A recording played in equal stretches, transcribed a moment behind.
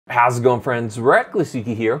How's it going, friends? Reckless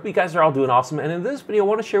Yuki here. Hope you guys are all doing awesome. And in this video, I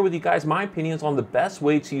want to share with you guys my opinions on the best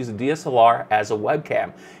way to use a DSLR as a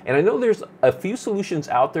webcam. And I know there's a few solutions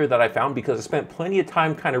out there that I found because I spent plenty of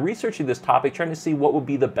time kind of researching this topic, trying to see what would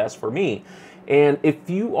be the best for me. And if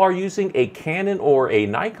you are using a Canon or a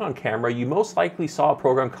Nikon camera, you most likely saw a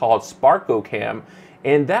program called Webcam.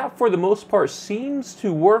 And that, for the most part, seems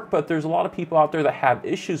to work, but there's a lot of people out there that have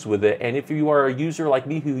issues with it. And if you are a user like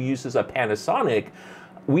me who uses a Panasonic,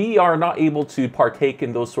 we are not able to partake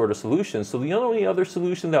in those sort of solutions. So the only other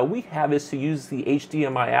solution that we have is to use the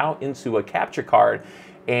HDMI out into a capture card.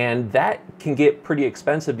 And that can get pretty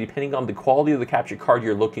expensive depending on the quality of the capture card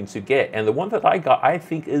you're looking to get. And the one that I got, I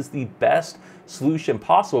think, is the best solution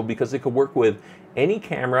possible because it could work with any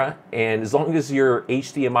camera, and as long as your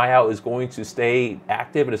HDMI out is going to stay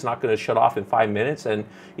active and it's not going to shut off in 5 minutes. And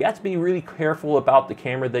you have to be really careful about the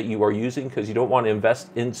camera that you are using because you don't want to invest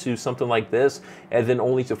into something like this and then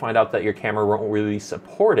only to find out that your camera won't really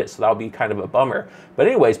support it. So that'll be kind of a bummer. But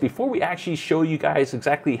anyways, before we actually show you guys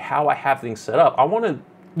exactly how I have things set up, I want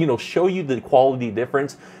to show you the quality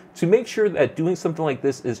difference to make sure that doing something like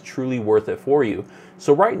this is truly worth it for you.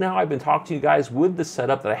 So right now I've been talking to you guys with the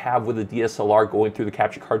setup that I have with the DSLR going through the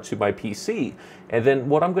capture card to my PC. And then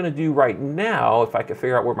what I'm going to do right now, if I can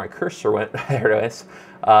figure out where my cursor went, there it is,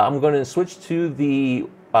 I'm going to switch to the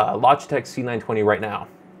Logitech C920 right now.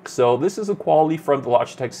 So this is the quality from the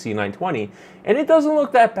Logitech C920, and it doesn't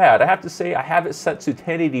look that bad. I have to say I have it set to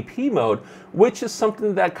 1080p mode, which is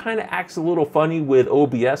something that kind of acts a little funny with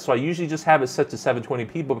OBS, so I usually just have it set to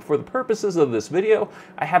 720p, but for the purposes of this video,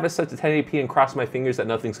 I have it set to 1080p and cross my fingers that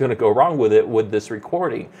nothing's going to go wrong with it with this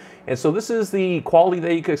recording. And so this is the quality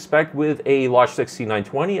that you can expect with a Logitech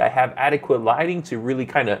C920. I have adequate lighting to really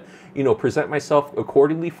kind of, present myself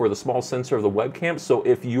accordingly for the small sensor of the webcam. So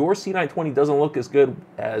if your C920 doesn't look as good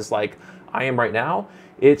as like I am right now,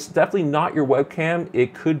 it's definitely not your webcam.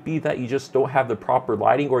 It could be that you just don't have the proper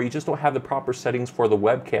lighting or you just don't have the proper settings for the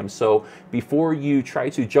webcam. So before you try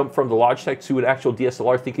to jump from the Logitech to an actual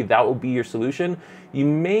DSLR thinking that will be your solution, you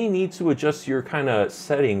may need to adjust your kind of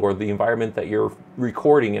setting or the environment that you're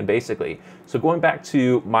recording in, basically. So going back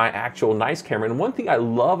to my actual nice camera, and one thing I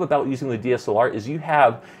love about using the DSLR is you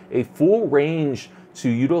have a full range to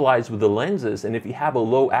utilize with the lenses. And if you have a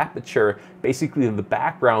low aperture, basically the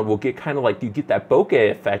background will get kind of like, you get that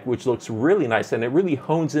bokeh effect, which looks really nice, and it really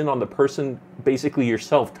hones in on the person, basically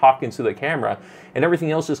yourself, talking to the camera, and everything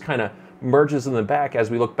else just kind of merges in the back. As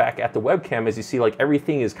we look back at the webcam, as you see, like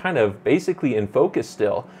everything is kind of basically in focus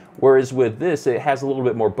still, whereas with this it has a little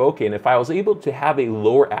bit more bokeh. And if I was able to have a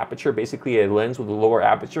lower aperture, basically a lens with a lower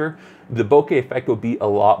aperture, the bokeh effect would be a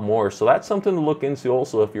lot more. So that's something to look into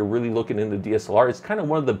also if you're really looking into DSLR. It's kind of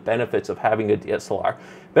one of the benefits of having a DSLR.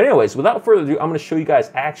 But anyways, without further ado, I'm going to show you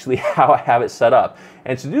guys actually how I have it set up.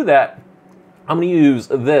 And to do that, I'm going to use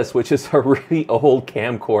this, which is a really old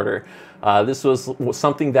camcorder. This was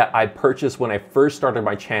something that I purchased when I first started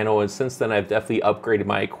my channel, and since then I've definitely upgraded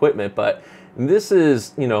my equipment. But this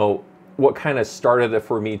is, what kind of started it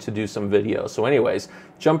for me to do some videos. So anyways,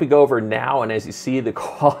 jumping over now, and as you see, the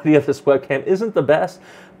quality of this webcam isn't the best,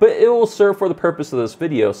 but it will serve for the purpose of this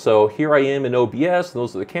video. So here I am in OBS, and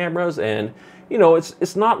those are the cameras, and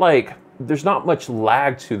it's not like there's not much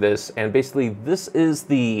lag to this. And basically this is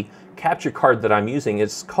the capture card that I'm using.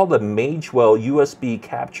 It's called a Magewell USB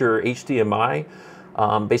Capture Hdmi.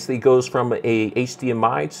 Basically goes from a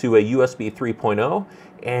HDMI to a USB 3.0,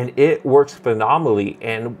 and it works phenomenally.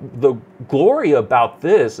 And the glory about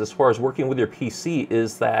this, as far as working with your PC,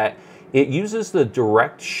 is that it uses the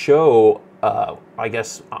direct show, I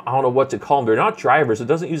guess, I don't know what to call them. They're not drivers. It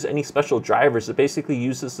doesn't use any special drivers. It basically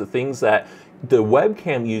uses the things that the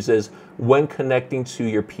webcam uses when connecting to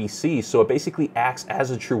your PC. So it basically acts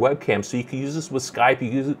as a true webcam. So you can use this with Skype,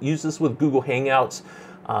 you can use this with Google Hangouts,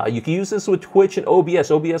 you can use this with Twitch and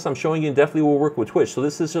OBS. OBS, I'm showing you, definitely will work with Twitch. So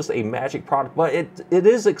this is just a magic product, but it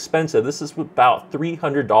is expensive. This is about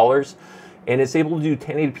 $300. And it's able to do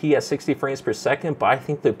 1080p at 60 frames per second, but I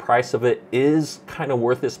think the price of it is kind of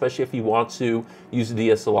worth it, especially if you want to use a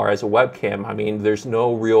DSLR as a webcam. I mean, there's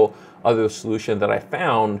no real other solution that I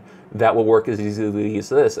found that will work as easily as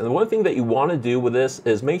this. And the one thing that you want to do with this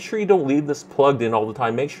is make sure you don't leave this plugged in all the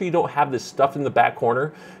time. Make sure you don't have this stuff in the back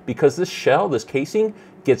corner, because this shell, this casing,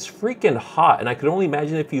 gets freaking hot. And I could only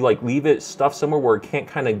imagine if you like leave it stuffed somewhere where it can't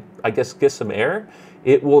kind of, I guess, get some air,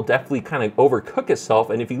 it will definitely kind of overcook itself.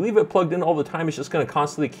 And if you leave it plugged in all the time, it's just going to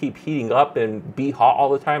constantly keep heating up and be hot all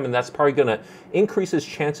the time, and that's probably going to increase its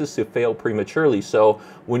chances to fail prematurely. So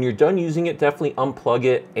when you're done using it, definitely unplug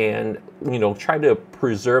it and try to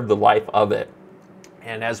preserve the life of it.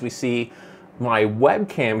 And as we see, my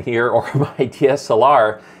webcam here, or my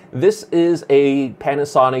DSLR, This is a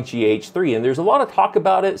Panasonic GH3, and there's a lot of talk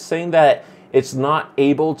about it saying that it's not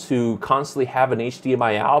able to constantly have an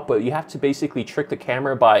HDMI out, but you have to basically trick the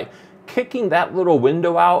camera by kicking that little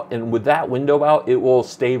window out, and with that window out, it will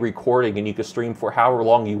stay recording and you can stream for however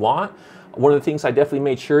long you want. One of the things I definitely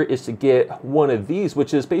made sure is to get one of these,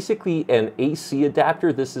 which is basically an AC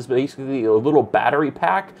adapter. This is basically a little battery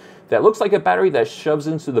pack that looks like a battery that shoves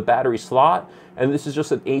into the battery slot. And this is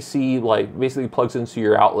just an AC, like basically plugs into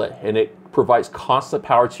your outlet, and it provides constant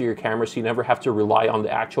power to your camera so you never have to rely on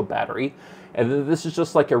the actual battery. And then this is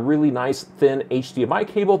just like a really nice thin HDMI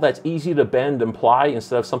cable that's easy to bend and ply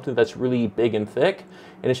instead of something that's really big and thick.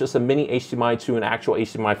 And it's just a mini HDMI to an actual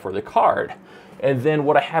HDMI for the card. And then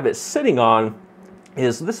what I have it sitting on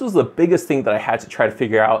is, this was the biggest thing that I had to try to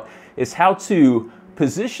figure out, is how to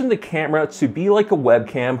position the camera to be like a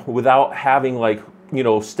webcam without having, like, you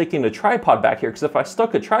know, sticking a tripod back here. Because if I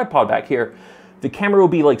stuck a tripod back here, the camera will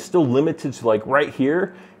be like still limited to like right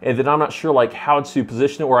here, and then I'm not sure like how to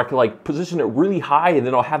position it, or I could like position it really high and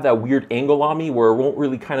then I'll have that weird angle on me where it won't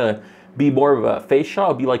really kind of be more of a face shot.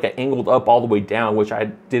 It'll be like an angled up all the way down, which I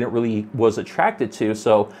didn't really was attracted to.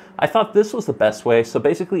 So I thought this was the best way. So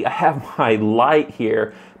basically I have my light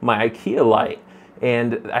here, my IKEA light,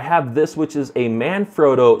 and I have this, which is a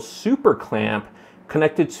Manfrotto super clamp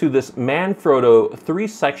connected to this Manfrotto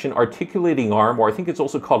 3-section articulating arm, or I think it's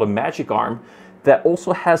also called a magic arm, that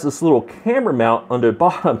also has this little camera mount on the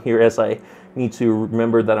bottom here, as I need to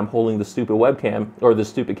remember that I'm holding the stupid webcam, or the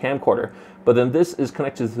stupid camcorder. But then this is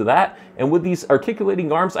connected to that, and with these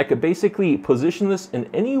articulating arms, I could basically position this in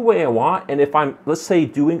any way I want. And if I'm, let's say,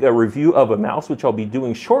 doing a review of a mouse, which I'll be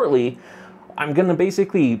doing shortly, I'm gonna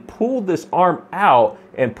basically pull this arm out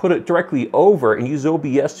and put it directly over and use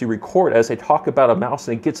OBS to record as I talk about a mouse,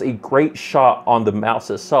 and it gets a great shot on the mouse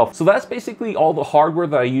itself. So that's basically all the hardware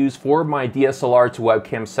that I use for my DSLR to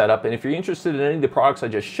webcam setup. And if you're interested in any of the products I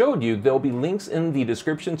just showed you, there'll be links in the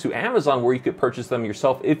description to Amazon where you could purchase them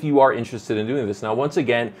yourself if you are interested in doing this. Now, once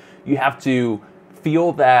again, you have to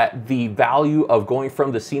feel that the value of going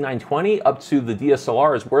from the C920 up to the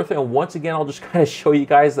DSLR is worth it. And once again, I'll just kind of show you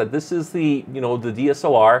guys that this is the, you know, the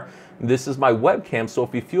DSLR. This is my webcam. So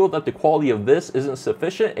if you feel that the quality of this isn't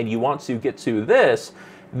sufficient and you want to get to this,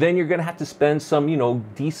 then you're gonna have to spend some, you know,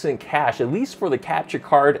 decent cash, at least for the capture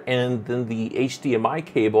card and then the HDMI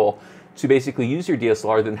cable to basically use your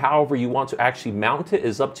DSLR. Then however you want to actually mount it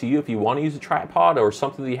is up to you. If you want to use a tripod or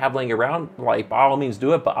something that you have laying around, like, by all means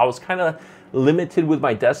do it. But I was kind of limited with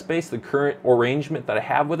my desk space, the current arrangement that I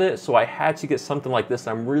have with it, so I had to get something like this.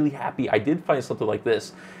 I'm really happy I did find something like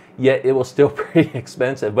this, yet it was still pretty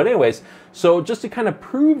expensive. But anyways, so just to kind of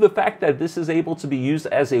prove the fact that this is able to be used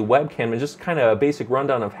as a webcam, and just kind of a basic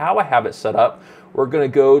rundown of how I have it set up, we're going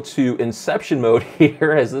to go to Inception mode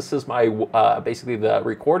here, as this is my basically the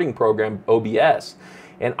recording program, OBS,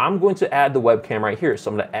 and I'm going to add the webcam right here.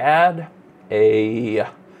 So I'm going to add a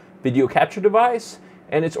video capture device,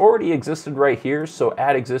 and it's already existed right here. So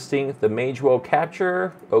add existing, the Magewell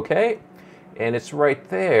capture, okay, and it's right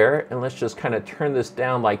there. And let's just kind of turn this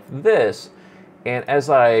down like this, and as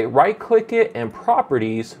I right click it and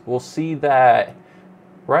properties, we'll see that,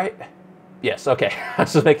 right? Yes, okay. I'm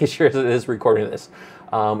just making sure that it is recording this.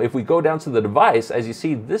 If we go down to the device, as you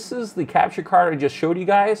see, this is the capture card I just showed you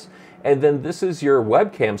guys, and then this is your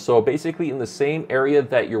webcam. So basically in the same area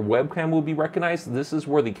that your webcam will be recognized, this is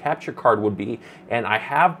where the capture card would be. And I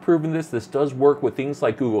have proven this. This does work with things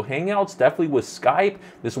like Google Hangouts, definitely with Skype.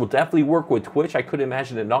 This will definitely work with Twitch. I couldn't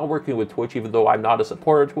imagine it not working with Twitch, even though I'm not a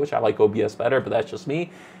supporter of Twitch. I like OBS better, but that's just me.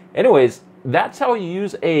 Anyways, that's how you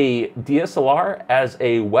use a DSLR as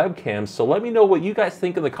a webcam. So let me know what you guys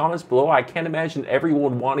think in the comments below. I can't imagine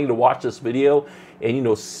everyone wanting to watch this video and, you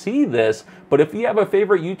know, see this. But if you have a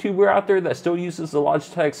favorite YouTuber out there that still uses the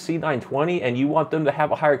Logitech C920 and you want them to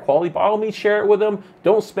have a higher quality, by all means share it with them.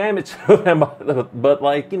 Don't spam it to them. But,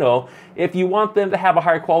 like, you know, if you want them to have a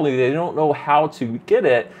higher quality, they don't know how to get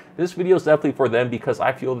it, this video is definitely for them, because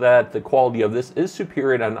I feel that the quality of this is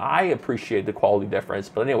superior and I appreciate the quality difference.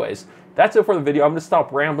 But anyways, that's it for the video. I'm going to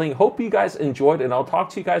stop rambling. Hope you guys enjoyed, and I'll talk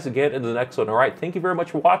to you guys again in the next one. All right, thank you very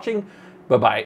much for watching. Bye-bye.